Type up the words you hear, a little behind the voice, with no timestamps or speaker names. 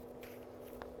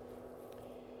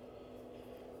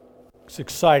It's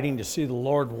exciting to see the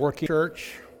Lord working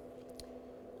church.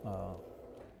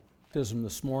 Baptism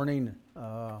this morning.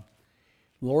 The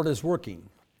Lord is working.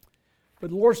 But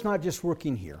the Lord's not just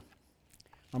working here.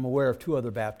 I'm aware of two other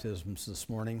baptisms this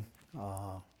morning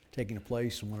taking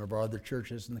place in one of our other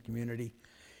churches in the community.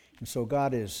 And so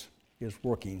God is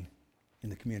working in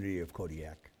the community of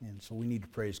Kodiak. And so we need to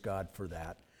praise God for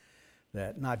that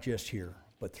not just here,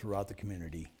 but throughout the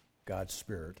community, God's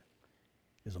Spirit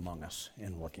is among us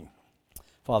and working.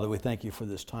 Father, we thank you for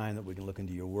this time that we can look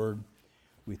into your word.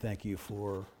 We thank you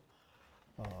for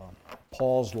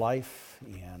Paul's life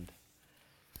and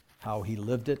how he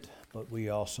lived it, but we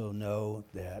also know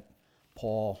that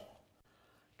Paul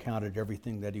counted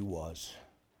everything that he was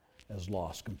as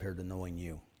lost compared to knowing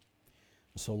you.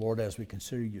 And so, Lord, as we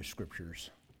consider your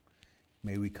scriptures,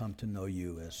 may we come to know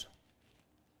you as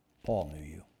Paul knew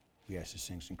you. We ask these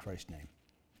things in Christ's name.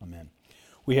 Amen.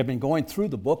 We have been going through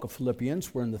the book of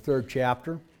Philippians. We're in the third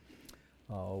chapter.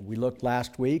 We looked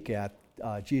last week at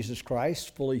Jesus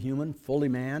Christ, fully human, fully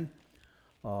man,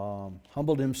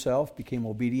 humbled himself, became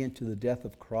obedient to the death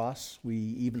of the cross. We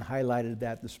even highlighted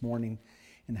that this morning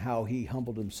in how he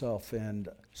humbled himself and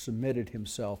submitted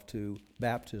himself to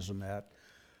baptism at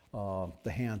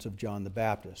the hands of John the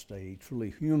Baptist, a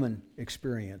truly human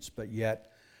experience, but yet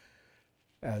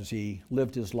as he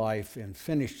lived his life and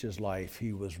finished his life,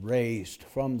 he was raised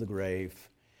from the grave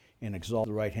and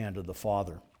exalted at the right hand of the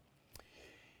Father.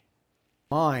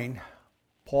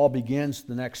 Paul begins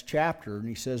the next chapter and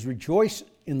he says, "Rejoice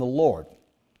in the Lord.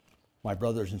 My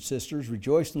brothers and sisters,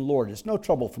 rejoice in the Lord. It's no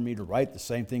trouble for me to write the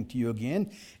same thing to you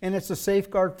again, and it's a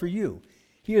safeguard for you."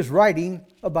 He is writing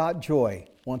about joy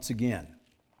once again.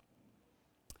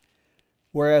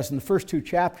 Whereas in the first two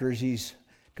chapters, he's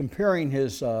comparing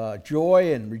his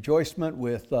joy and rejoicement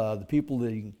with the people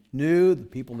that he knew, the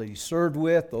people that he served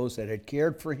with, those that had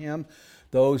cared for him,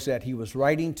 those that he was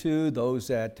writing to, those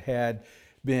that had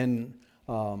been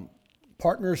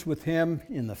partners with him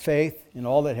in the faith and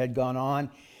all that had gone on.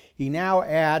 He now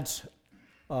adds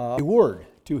a word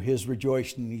to his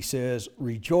rejoicing. He says,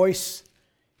 "Rejoice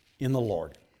in the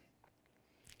Lord."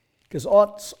 Because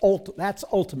that's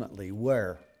ultimately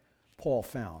where Paul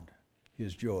found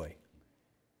his joy.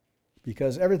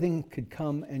 Because everything could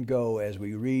come and go as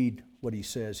we read what he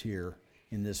says here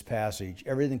in this passage.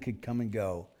 Everything could come and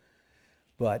go.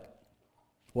 But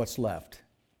what's left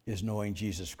is knowing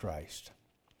Jesus Christ.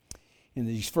 In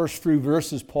these first few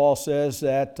verses, Paul says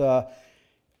that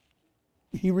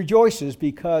he rejoices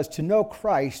because to know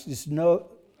Christ is to know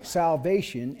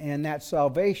salvation, and that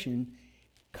salvation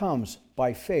comes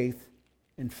by faith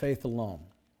and faith alone.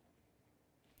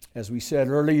 As we said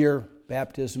earlier,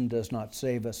 baptism does not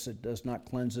save us. It does not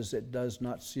cleanse us. It does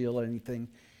not seal anything.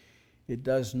 It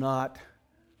does not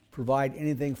provide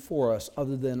anything for us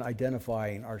other than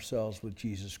identifying ourselves with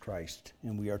Jesus Christ.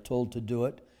 And we are told to do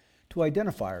it, to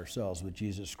identify ourselves with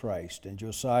Jesus Christ. And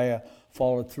Josiah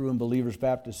followed through in believers'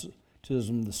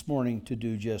 baptism this morning to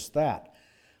do just that.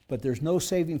 But there's no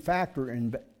saving factor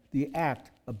in the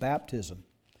act of baptism.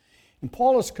 And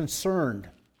Paul is concerned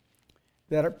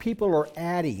that people are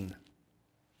adding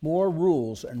more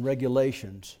rules and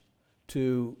regulations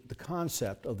to the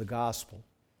concept of the gospel.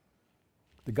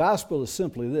 The gospel is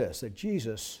simply this, that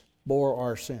Jesus bore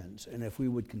our sins, and if we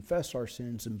would confess our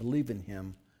sins and believe in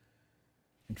him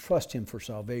and trust him for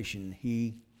salvation,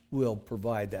 he will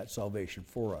provide that salvation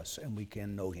for us, and we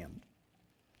can know him.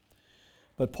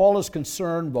 But Paul is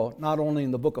concerned about not only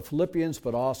in the book of Philippians,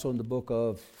 but also in the book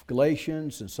of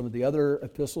Galatians and some of the other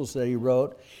epistles that he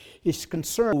wrote. His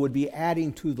concern would be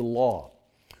adding to the law.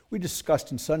 We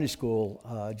discussed in Sunday school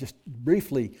just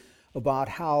briefly about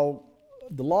how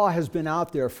the law has been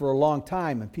out there for a long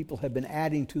time, and people have been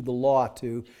adding to the law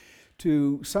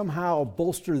to somehow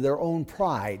bolster their own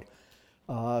pride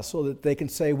so that they can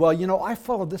say, well, you know, I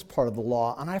follow this part of the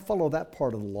law and I follow that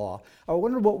part of the law. I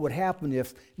wonder what would happen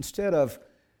if instead of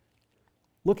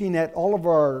looking at all of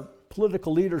our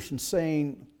political leaders and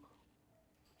saying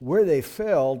where they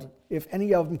failed, if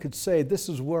any of them could say, this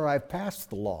is where I've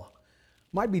passed the law.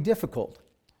 Might be difficult.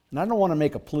 And I don't want to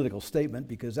make a political statement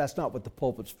because that's not what the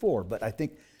pulpit's for, but I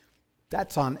think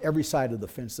that's on every side of the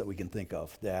fence that we can think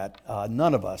of, that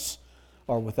none of us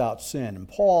are without sin. And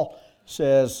Paul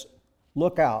says,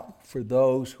 look out for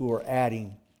those who are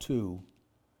adding to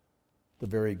the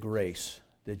very grace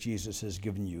that Jesus has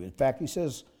given you. In fact, he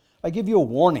says, I give you a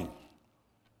warning.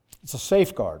 It's a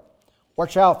safeguard.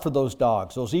 Watch out for those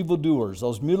dogs, those evildoers,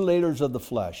 those mutilators of the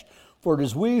flesh. For it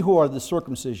is we who are the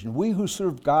circumcision, we who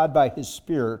serve God by his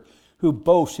Spirit, who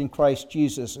boast in Christ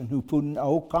Jesus and who put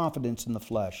no confidence in the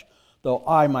flesh, though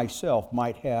I myself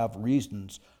might have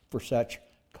reasons for such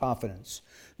confidence.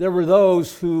 There were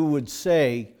those who would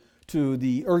say to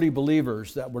the early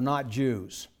believers that were not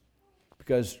Jews,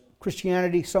 because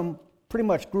Christianity pretty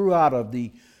much grew out of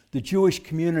the Jewish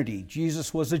community.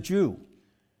 Jesus was a Jew.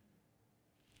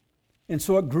 And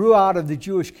so it grew out of the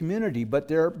Jewish community, but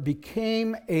there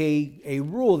became a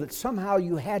rule that somehow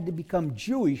you had to become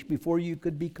Jewish before you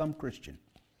could become Christian.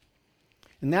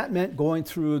 And that meant going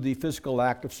through the physical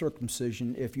act of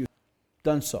circumcision if you had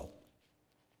done so.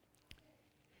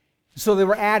 So they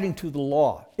were adding to the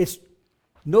law. It's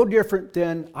no different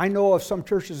than, I know of some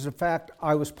churches, in fact,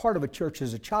 I was part of a church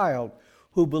as a child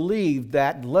who believed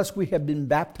that unless we had been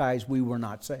baptized, we were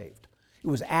not saved. It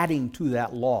was adding to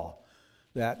that law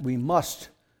that we must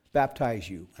baptize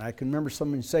you. And I can remember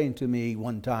someone saying to me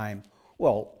one time,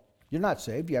 well, you're not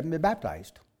saved, you haven't been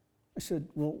baptized. I said,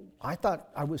 well, I thought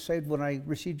I was saved when I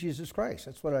received Jesus Christ.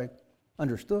 That's what I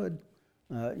understood.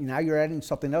 Now you're adding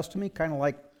something else to me, kind of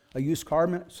like a used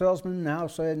car salesman now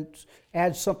saying,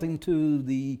 add something to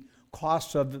the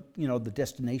cost of the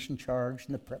destination charge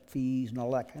and the prep fees and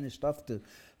all that kind of stuff to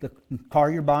the car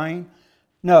you're buying.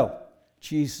 No,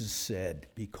 Jesus said,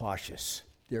 be cautious.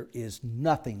 There is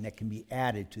nothing that can be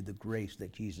added to the grace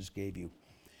that Jesus gave you.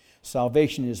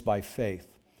 Salvation is by faith.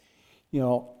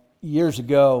 Years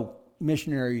ago,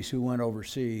 missionaries who went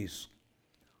overseas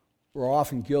were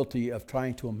often guilty of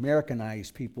trying to Americanize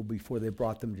people before they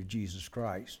brought them to Jesus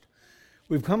Christ.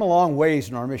 We've come a long ways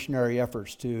in our missionary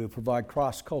efforts to provide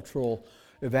cross-cultural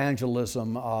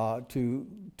evangelism,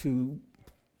 to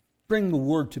bring the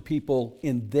word to people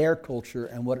in their culture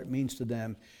and what it means to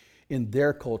them in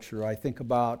their culture. I think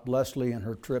about Leslie and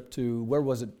her trip to, where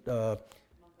was it?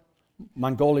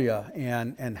 Mongolia,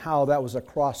 and how that was a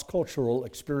cross-cultural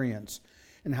experience,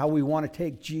 and how we want to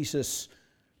take Jesus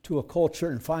to a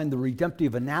culture and find the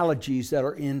redemptive analogies that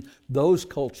are in those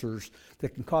cultures that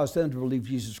can cause them to believe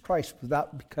Jesus Christ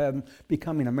without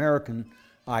becoming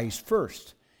Americanized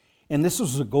first. And this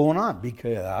was going on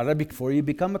before you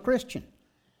become a Christian.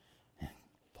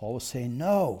 Paul was saying,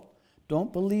 no,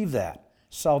 don't believe that.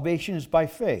 Salvation is by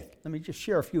faith. Let me just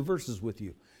share a few verses with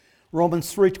you.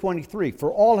 Romans 3:23,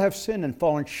 for all have sinned and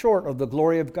fallen short of the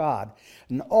glory of God,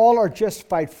 and all are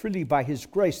justified freely by his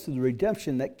grace through the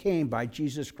redemption that came by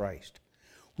Jesus Christ.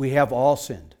 We have all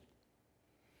sinned.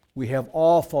 We have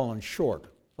all fallen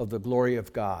short of the glory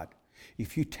of God.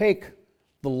 If you take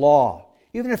the law,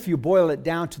 even if you boil it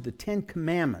down to the 10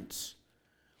 commandments,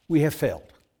 we have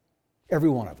failed, every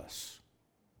one of us.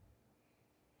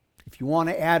 If you want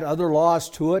to add other laws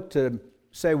to it to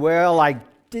say, well, I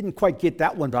didn't quite get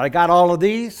that one, but I got all of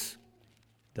these,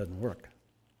 it doesn't work.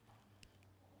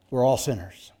 We're all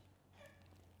sinners.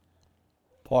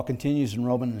 Paul continues in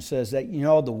Romans and says that,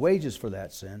 the wages for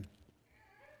that sin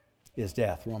is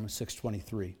death, Romans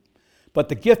 6:23. But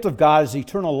the gift of God is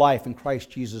eternal life in Christ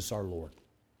Jesus our Lord.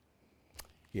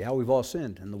 Yeah, we've all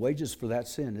sinned, and the wages for that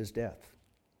sin is death.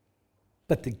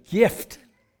 But the gift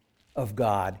of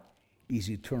God is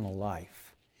eternal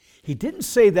life. He didn't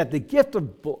say that the gift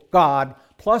of God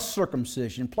plus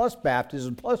circumcision, plus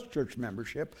baptism, plus church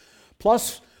membership,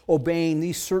 plus obeying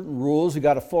these certain rules, you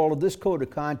got to follow this code of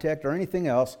conduct or anything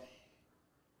else.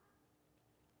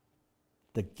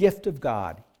 The gift of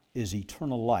God is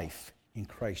eternal life in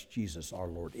Christ Jesus our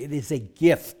Lord. It is a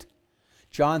gift.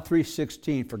 John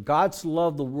 3:16, for God so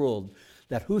loved the world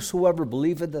that whosoever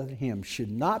believeth in him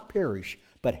should not perish,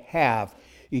 but have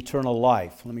eternal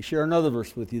life. Let me share another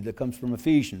verse with you that comes from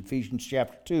Ephesians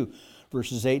chapter 2,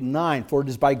 verses 8 and 9. For it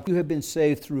is by you have been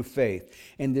saved through faith,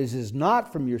 and this is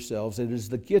not from yourselves, it is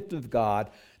the gift of God,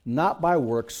 not by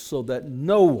works, so that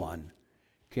no one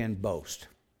can boast.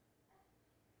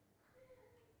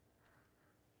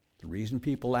 The reason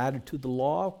people added to the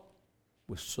law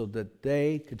was so that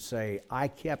they could say, I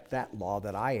kept that law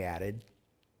that I added.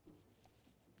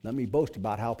 Let me boast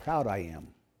about how proud I am.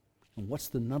 And what's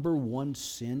the number one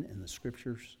sin in the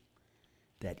Scriptures?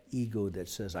 That ego that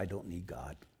says, I don't need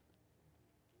God.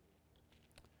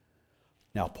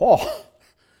 Now, Paul,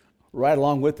 right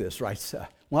along with this, writes,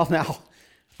 well, now,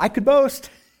 I could boast.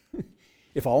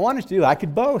 If I wanted to, I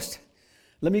could boast.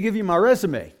 Let me give you my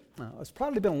resume. Now, it's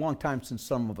probably been a long time since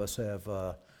some of us have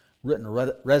written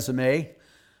a resume.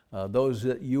 Those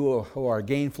that you who are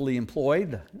gainfully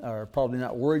employed are probably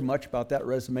not worried much about that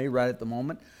resume right at the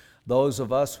moment. Those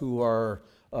of us who are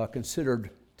considered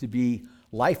to be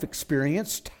life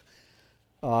experienced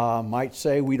might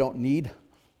say we don't need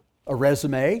a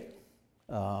resume.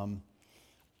 I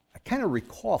kind of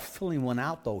recall filling one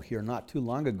out, though, here not too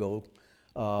long ago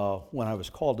when I was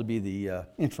called to be the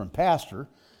interim pastor.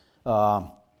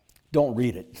 Don't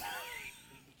read it.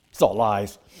 It's all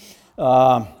lies.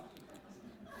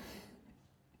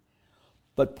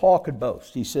 But but Paul could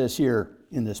boast. He says here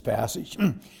in this passage,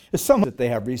 it's some that they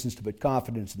have reasons to put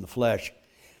confidence in the flesh.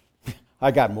 I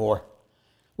got more.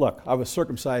 Look, I was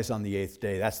circumcised on the 8th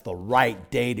day. That's the right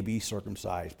day to be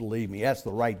circumcised. Believe me, that's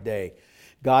the right day.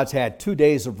 God's had 2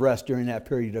 days of rest during that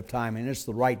period of time, and it's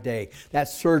the right day. That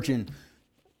surgeon,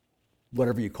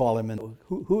 whatever you call him, and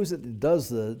who is it that does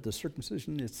the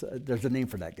circumcision? There's a name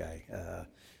for that guy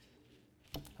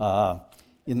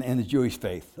in the Jewish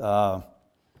faith.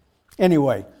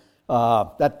 Anyway,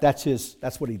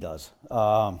 that's what he does.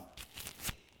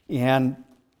 And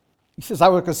he says, I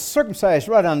was circumcised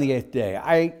right on the 8th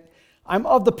day. I'm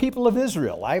of the people of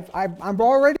Israel. I'm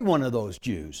already one of those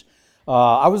Jews.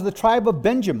 I was the tribe of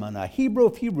Benjamin, a Hebrew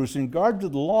of Hebrews. In regard to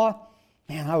the law,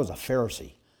 man, I was a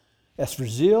Pharisee. As for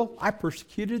zeal, I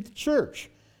persecuted the church.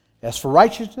 As for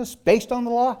righteousness based on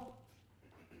the law,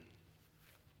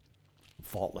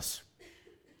 faultless.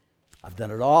 I've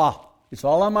done it all. It's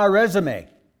all on my resume.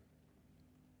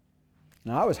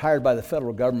 Now, I was hired by the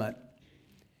federal government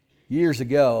years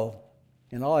ago,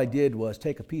 and all I did was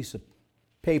take a piece of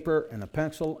paper and a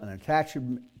pencil and attach it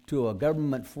to a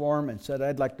government form and said,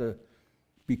 I'd like to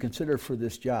be considered for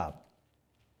this job.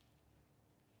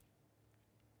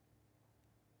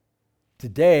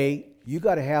 Today, you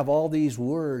got to have all these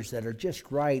words that are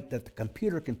just right that the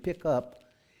computer can pick up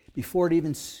before it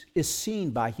even is seen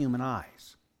by human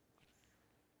eyes.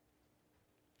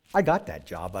 I got that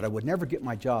job, but I would never get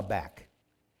my job back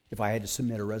if I had to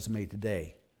submit a resume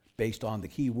today based on the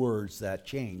key words that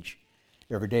change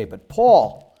every day. But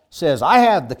Paul says, I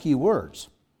have the key words.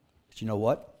 But you know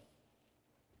what?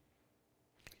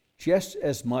 Just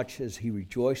as much as he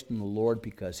rejoiced in the Lord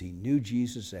because he knew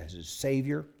Jesus as his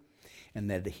Savior and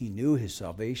that he knew his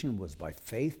salvation was by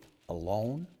faith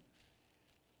alone,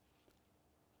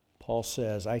 Paul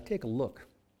says, I take a look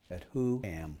at who I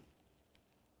am,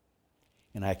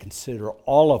 and I consider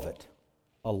all of it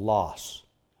a loss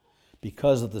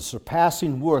because of the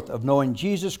surpassing worth of knowing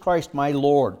Jesus Christ my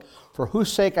Lord, for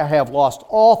whose sake I have lost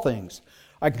all things.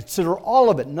 I consider all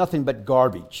of it nothing but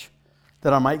garbage,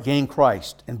 that I might gain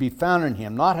Christ and be found in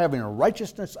him, not having a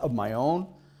righteousness of my own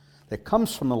that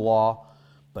comes from the law,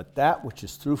 but that which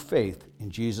is through faith in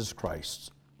Jesus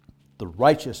Christ, the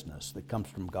righteousness that comes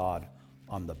from God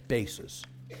on the basis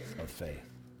of faith.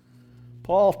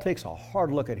 Paul takes a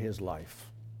hard look at his life.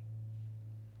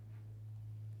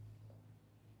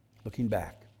 Looking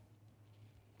back,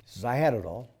 he says, I had it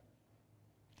all.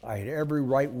 I had every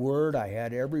right word. I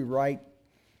had every right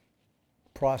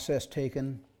process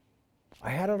taken.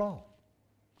 I had it all.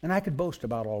 And I could boast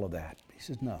about all of that. He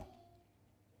says, no.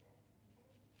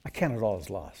 I count it all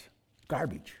as loss.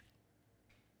 Garbage.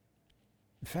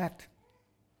 In fact,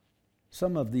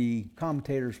 some of the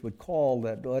commentators would call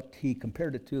that what he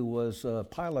compared it to was a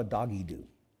pile of doggy doo.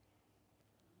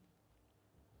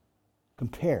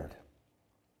 Compared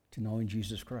to knowing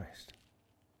Jesus Christ.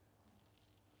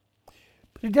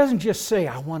 But he doesn't just say,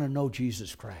 I want to know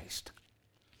Jesus Christ.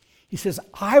 He says,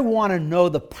 I want to know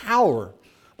the power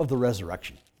of the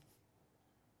resurrection.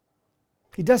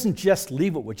 He doesn't just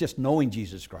leave it with just knowing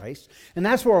Jesus Christ. And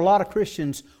that's where a lot of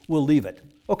Christians will leave it.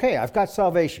 Okay, I've got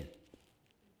salvation.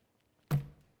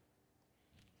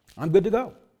 I'm good to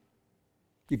go.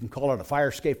 You can call it a fire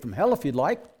escape from hell if you'd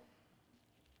like.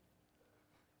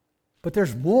 But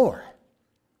there's more.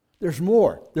 There's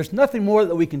more. There's nothing more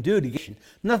that we can do to get,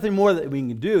 nothing more that we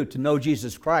can do to know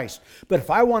Jesus Christ. But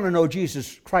if I want to know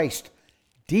Jesus Christ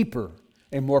deeper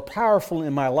and more powerful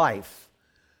in my life,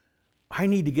 I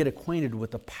need to get acquainted with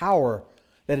the power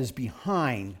that is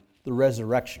behind the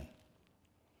resurrection.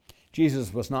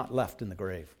 Jesus was not left in the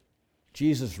grave.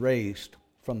 Jesus raised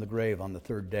from the grave on the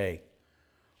 3rd day.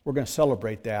 We're going to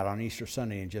celebrate that on Easter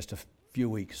Sunday in just a few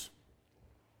weeks.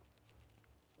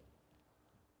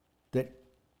 That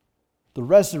the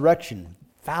resurrection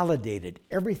validated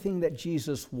everything that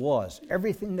Jesus was,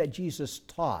 everything that Jesus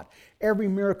taught, every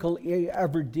miracle he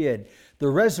ever did. The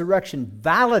resurrection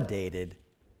validated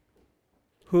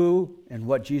who and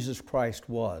what Jesus Christ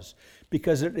was,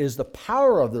 because it is the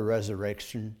power of the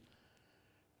resurrection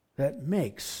that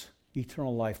makes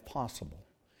eternal life possible.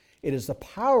 It is the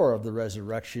power of the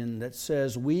resurrection that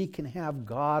says we can have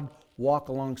God walk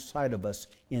alongside of us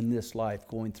in this life,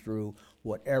 going through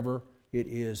whatever it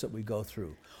is that we go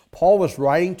through. Paul was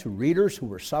writing to readers who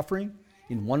were suffering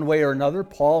in one way or another.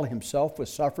 Paul himself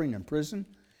was suffering in prison.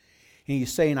 And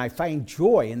he's saying, I find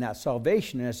joy in that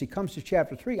salvation. And as he comes to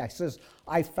chapter 3, I says,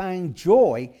 I find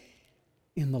joy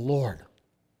in the Lord.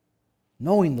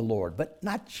 Knowing the Lord, but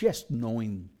not just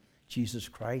knowing Jesus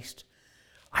Christ.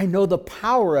 I know the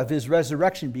power of his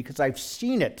resurrection because I've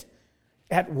seen it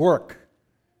at work.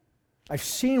 I've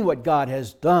seen what God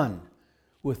has done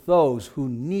with those who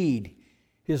need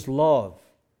his love.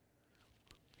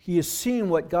 He has seen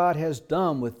what God has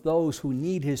done with those who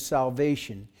need his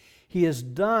salvation. He has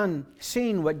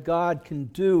seen what God can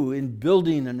do in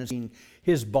building and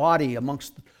his body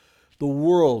amongst the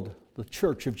world, the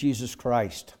church of Jesus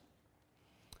Christ.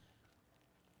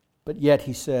 But yet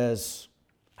he says,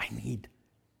 I need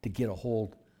to get a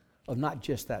hold of not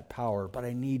just that power, but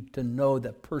I need to know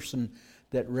that person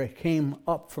that came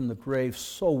up from the grave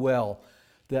so well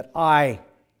that I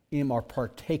am a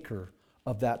partaker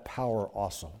of that power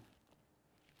also.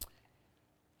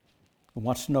 He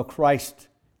wants to know Christ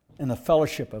and the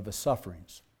fellowship of his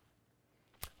sufferings.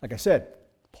 Like I said,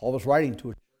 Paul was writing to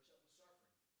a church that was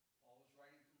suffering. Paul was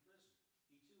writing from prison.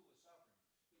 He too was suffering.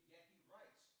 But yet he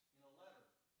writes in a letter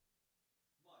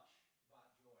much about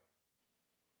joy.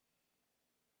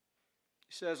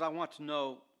 He says, I want to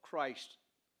know Christ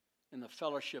and the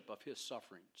fellowship of his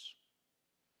sufferings.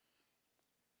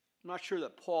 I'm not sure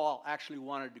that Paul actually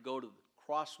wanted to go to the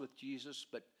cross with Jesus,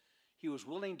 but he was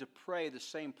willing to pray the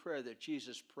same prayer that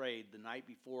Jesus prayed the night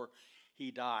before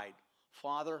he died.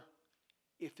 Father,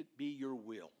 if it be your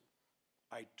will,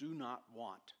 I do not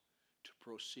want to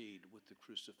proceed with the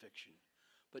crucifixion,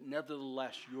 but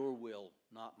nevertheless your will,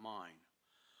 not mine.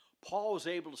 Paul was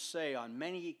able to say on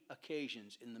many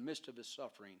occasions in the midst of his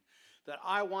suffering that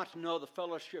I want to know the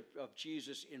fellowship of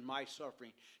Jesus in my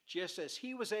suffering, just as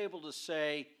he was able to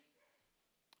say,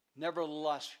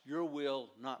 nevertheless, your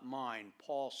will, not mine.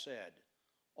 Paul said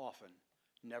often,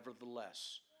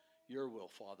 nevertheless, your will,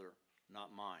 Father,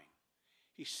 not mine.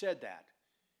 He said that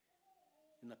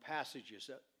in the passages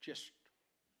that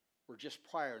were just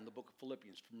prior in the book of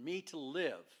Philippians. For me to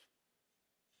live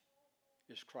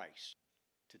is Christ.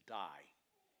 To die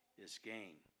is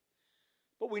gain.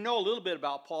 But we know a little bit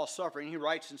about Paul's suffering. He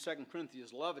writes in 2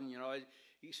 Corinthians 11,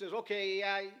 he says, okay,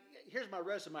 here's my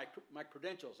resume, my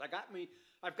credentials.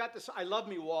 I've got this I love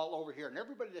me wall over here. And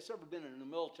everybody that's ever been in the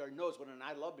military knows what an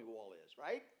I love me wall is,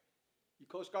 right? You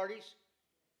Coast Guardies,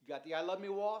 you got the I love me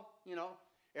wall,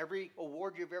 Every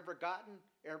award you've ever gotten,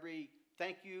 every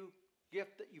thank you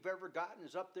gift that you've ever gotten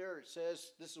is up there. It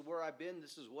says, this is where I've been,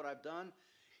 this is what I've done.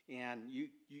 And you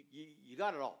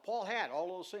got it all. Paul had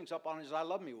all those things up on his I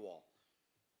love me wall.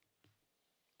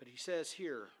 But he says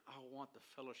here, I want the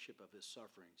fellowship of his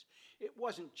sufferings. It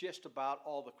wasn't just about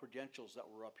all the credentials that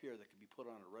were up here that could be put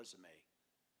on a resume.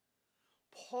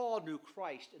 Paul knew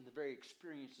Christ in the very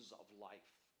experiences of life.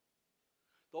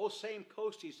 Those same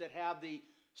coasties that have the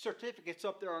certificates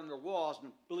up there on their walls,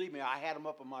 and believe me, I had them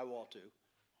up on my wall too.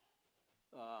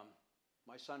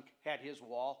 My son had his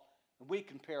wall, and we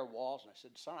compare walls, and I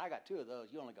said, son, I got two of those,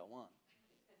 you only got one.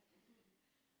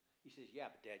 He says, yeah,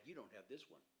 but Dad, you don't have this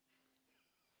one.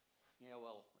 Yeah,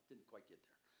 well, I didn't quite get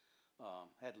there.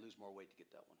 I had to lose more weight to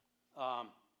get that one.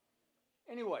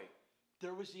 Anyway,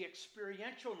 there was the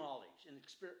experiential knowledge and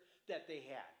that they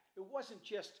had. It wasn't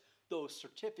just those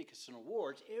certificates and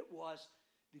awards. It was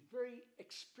the very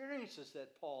experiences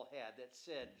that Paul had that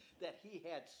said that he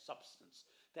had substance,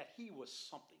 that he was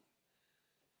something.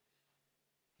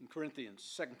 In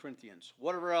 2 Corinthians,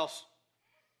 whatever else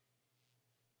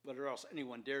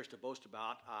anyone dares to boast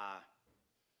about,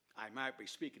 I might be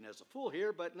speaking as a fool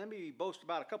here, but let me boast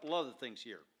about a couple other things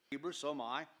here. Hebrews, so am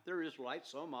I. They're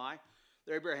Israelites, so am I.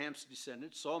 They're Abraham's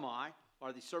descendants, so am I.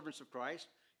 Are the servants of Christ.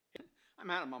 I'm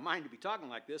out of my mind to be talking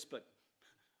like this, but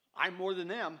I'm more than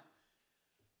them.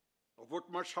 I've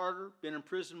worked much harder, been in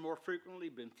prison more frequently,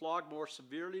 been flogged more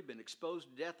severely, been exposed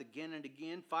to death again and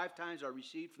again. 5 times I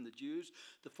received from the Jews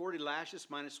the 40 lashes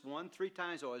minus 1. 3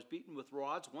 times I was beaten with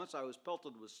rods. Once I was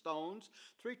pelted with stones.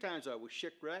 3 times I was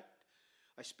shipwrecked.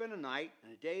 I spent a night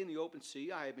and a day in the open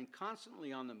sea. I have been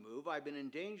constantly on the move. I've been in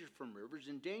danger from rivers,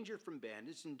 in danger from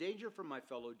bandits, in danger from my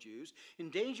fellow Jews,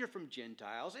 in danger from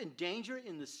Gentiles, in danger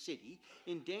in the city,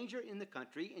 in danger in the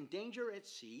country, in danger at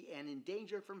sea, and in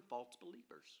danger from false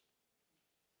believers.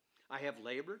 I have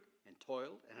labored and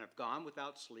toiled and have gone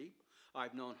without sleep.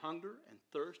 I've known hunger and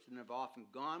thirst and have often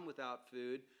gone without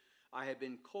food. I have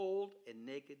been cold and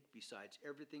naked. Besides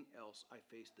everything else, I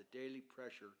face the daily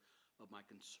pressure of my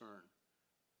concern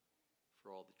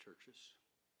for all the churches.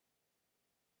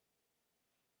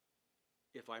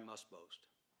 If I must boast,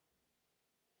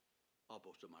 I'll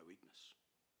boast of my weakness,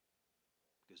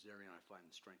 because therein I find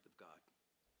the strength of God.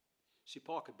 See,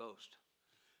 Paul could boast,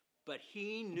 but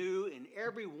he knew in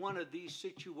every one of these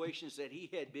situations that he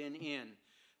had been in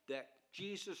that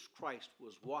Jesus Christ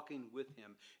was walking with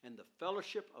him, and the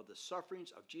fellowship of the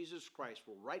sufferings of Jesus Christ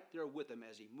were right there with him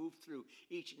as he moved through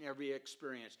each and every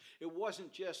experience. It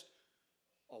wasn't just,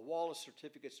 a wall of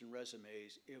certificates and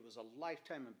resumes. It was a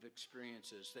lifetime of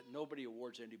experiences that nobody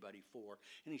awards anybody for.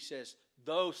 And he says,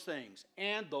 those things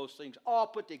and those things all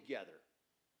put together,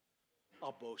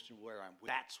 I'll boast in where I'm.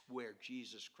 That's where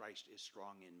Jesus Christ is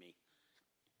strong in me,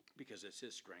 because it's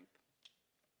his strength.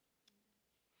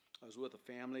 I was with a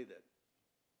family that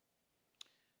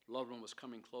loved one was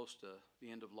coming close to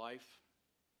the end of life,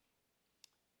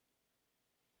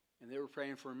 and they were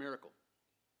praying for a miracle.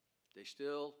 They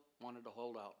still wanted to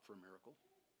hold out for a miracle.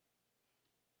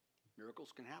 Miracles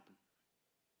can happen.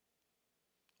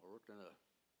 I worked in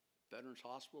a veterans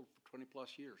hospital for 20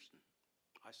 plus years, and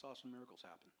I saw some miracles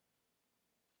happen.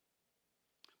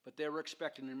 But they were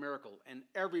expecting a miracle, and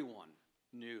everyone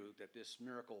knew that this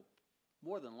miracle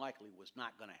more than likely was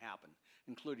not going to happen,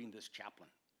 including this chaplain.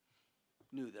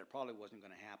 Knew that it probably wasn't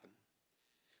going to happen.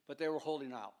 But they were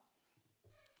holding out.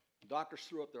 The doctors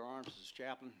threw up their arms and said,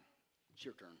 "Chaplain, it's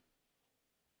your turn."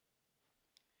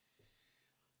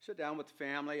 Sit down with the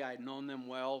family. I had known them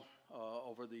well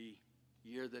over the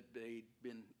year that they'd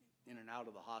been in and out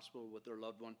of the hospital with their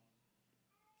loved one.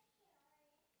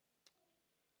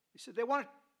 He said, "They want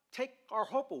to take our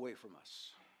hope away from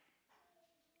us."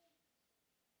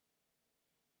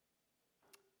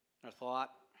 I thought,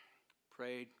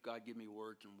 prayed, God give me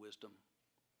words and wisdom.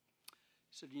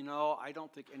 He said, I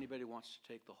don't think anybody wants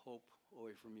to take the hope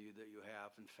away from you that you have.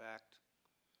 In fact,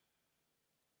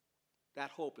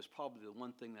 that hope is probably the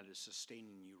one thing that is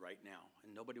sustaining you right now,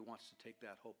 and nobody wants to take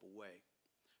that hope away.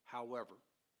 However,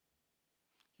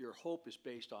 your hope is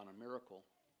based on a miracle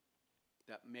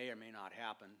that may or may not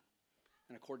happen,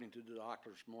 and according to the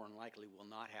doctors, more than likely will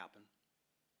not happen.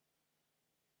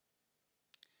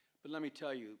 But let me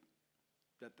tell you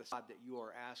that the God that you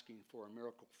are asking for a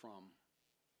miracle from,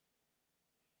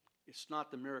 it's not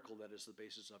the miracle that is the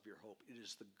basis of your hope. It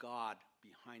is the God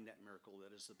behind that miracle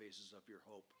that is the basis of your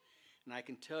hope. And I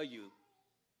can tell you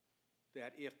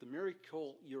that if the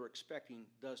miracle you're expecting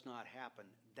does not happen,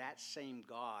 that same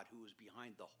God who is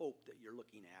behind the hope that you're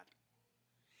looking at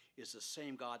is the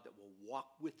same God that will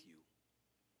walk with you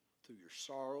through your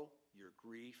sorrow, your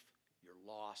grief, your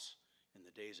loss, in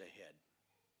the days ahead.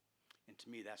 And to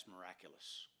me, that's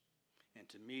miraculous. And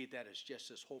to me, that is just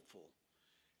as hopeful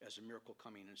as a miracle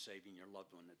coming and saving your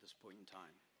loved one at this point in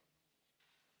time.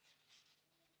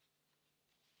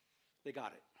 They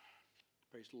got it.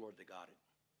 Praise the Lord, they got it.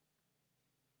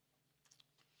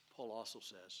 Paul also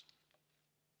says,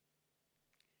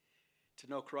 to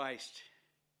know Christ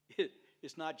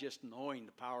is not just knowing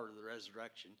the power of the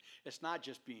resurrection. It's not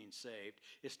just being saved.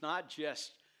 It's not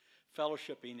just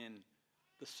fellowshipping in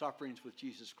the sufferings with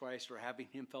Jesus Christ or having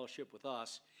him fellowship with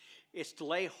us. It's to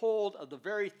lay hold of the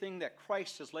very thing that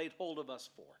Christ has laid hold of us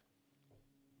for.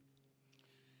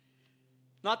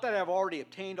 Not that I've already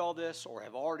obtained all this or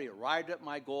have already arrived at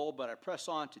my goal, but I press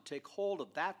on to take hold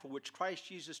of that for which Christ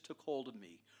Jesus took hold of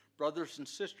me. Brothers and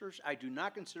sisters, I do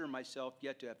not consider myself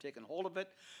yet to have taken hold of it,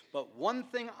 but one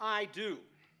thing I do,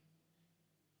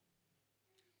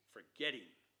 forgetting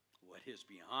what is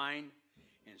behind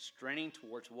and straining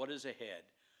towards what is ahead,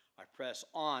 I press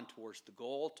on towards the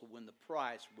goal to win the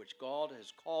prize for which God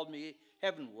has called me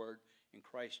heavenward in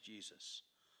Christ Jesus.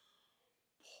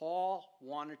 Paul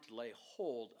wanted to lay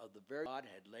hold of the very God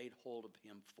had laid hold of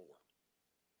him for.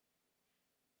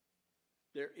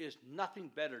 There is nothing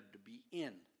better to be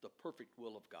in the perfect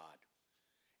will of God.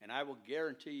 And I will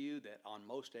guarantee you that on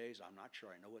most days, I'm not sure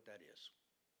I know what that is.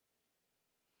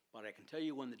 But I can tell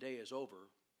you when the day is over,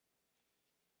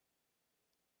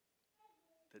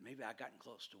 that maybe I've gotten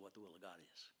close to what the will of God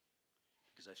is,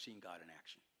 because I've seen God in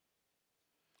action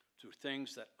through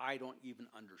things that I don't even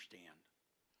understand.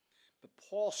 But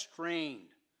Paul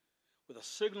strained with a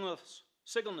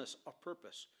singleness of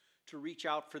purpose to reach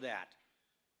out for that,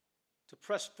 to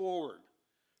press forward,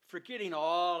 forgetting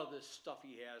all of this stuff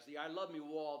he has, the I love me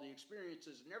wall, the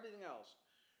experiences and everything else,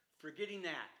 forgetting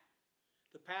that,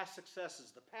 the past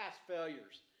successes, the past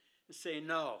failures, and saying,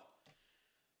 no,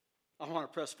 I want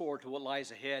to press forward to what lies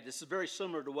ahead. This is very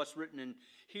similar to what's written in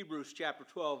Hebrews chapter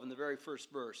 12 in the very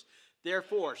first verse.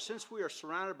 Therefore, since we are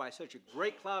surrounded by such a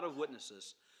great cloud of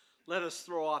witnesses, let us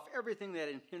throw off everything that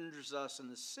hinders us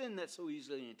and the sin that so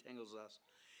easily entangles us,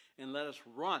 and let us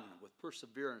run with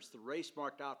perseverance the race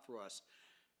marked out for us,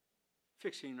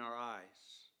 fixing our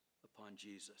eyes upon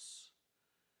Jesus,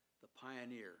 the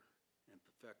pioneer and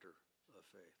perfecter of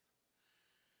faith.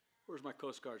 Where's my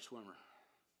Coast Guard swimmer?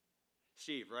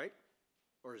 Steve, right?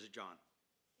 Or is it John?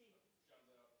 Steve. John's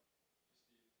out.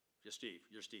 Just Steve.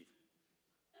 You're Steve.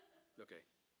 Okay.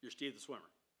 You're Steve the swimmer.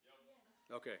 Yep.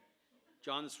 Yeah. Okay.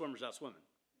 John the swimmer's out swimming.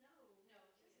 No, he's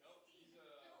a Coachie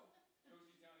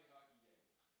County hockey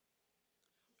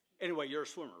gang. Anyway, you're a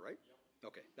swimmer, right?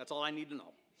 Yep. Okay, that's all I need to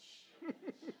know.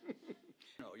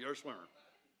 No, you're a swimmer.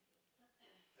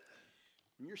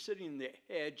 When you're sitting in the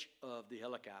edge of the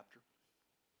helicopter,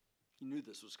 you knew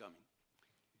this was coming.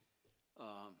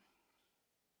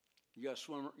 You got a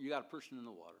swimmer, you got a person in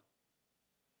the water.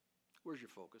 Where's your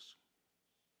focus?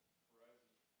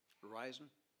 Horizon.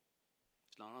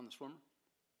 It's not on the swimmer.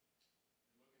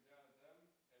 You're looking down at them,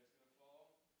 head's going to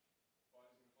fall,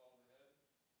 body's going to follow the head,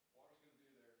 water's going to be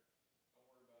there. Don't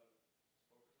worry about it. Just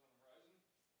focus on the horizon,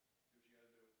 do what you got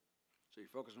to do. So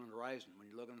you're focusing on the horizon. When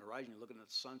you're looking at the horizon, you're looking at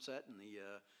the sunset and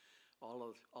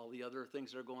all the other things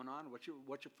that are going on. What's your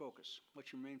focus? What's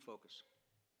your main focus?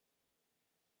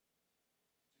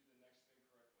 Do the next thing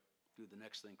correctly. Do the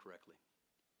next thing correctly.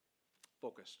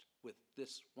 Focused with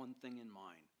this one thing in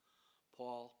mind.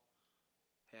 Paul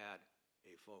had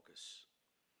a focus.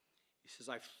 He says,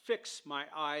 I fix my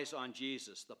eyes on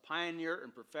Jesus, the pioneer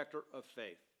and perfecter of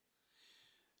faith.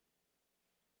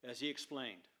 As he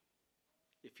explained,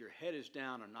 if your head is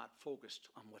down and not focused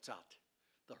on what's out,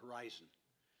 the horizon,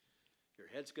 your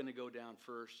head's going to go down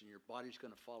first and your body's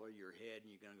going to follow your head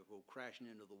and you're going to go crashing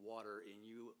into the water and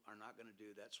you are not going to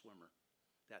do that swimmer,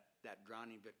 that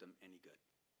drowning victim any good.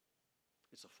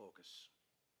 It's a focus.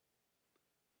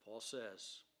 Paul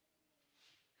says,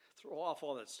 throw off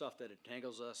all that stuff that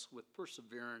entangles us with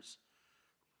perseverance.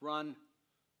 Run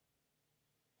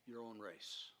your own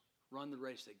race. Run the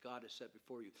race that God has set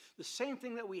before you. The same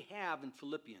thing that we have in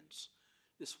Philippians.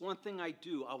 This one thing I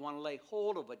do, I want to lay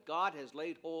hold of what God has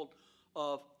laid hold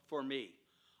of for me.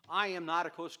 I am not a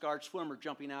Coast Guard swimmer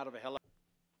jumping out of a helicopter.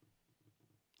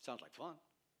 Sounds like fun.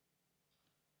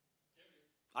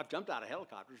 I've jumped out of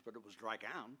helicopters, but it was dry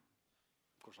ground.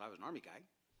 Of course, I was an Army guy.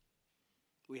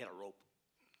 We had a rope.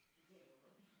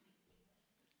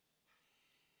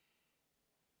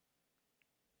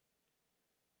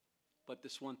 But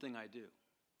this one thing I do,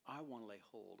 I want to lay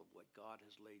hold of what God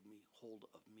has laid hold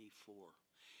of me for.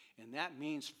 And that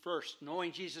means first,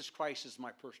 knowing Jesus Christ as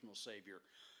my personal Savior,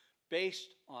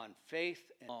 based on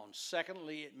faith alone.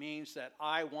 Secondly, it means that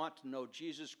I want to know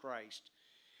Jesus Christ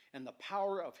and the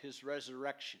power of his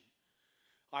resurrection.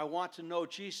 I want to know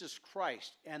Jesus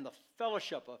Christ and the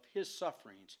fellowship of his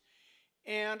sufferings.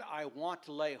 And I want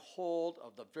to lay hold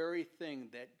of the very thing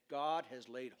that God has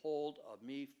laid hold of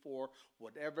me for,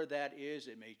 whatever that is.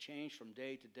 It may change from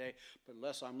day to day, but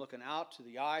unless I'm looking out to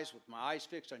the eyes with my eyes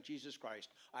fixed on Jesus Christ,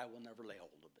 I will never lay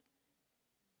hold of it.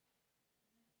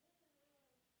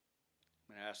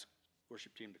 I'm going to ask the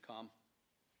worship team to come.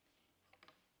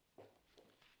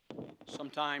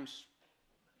 Sometimes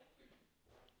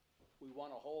we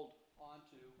want to hold on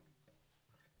to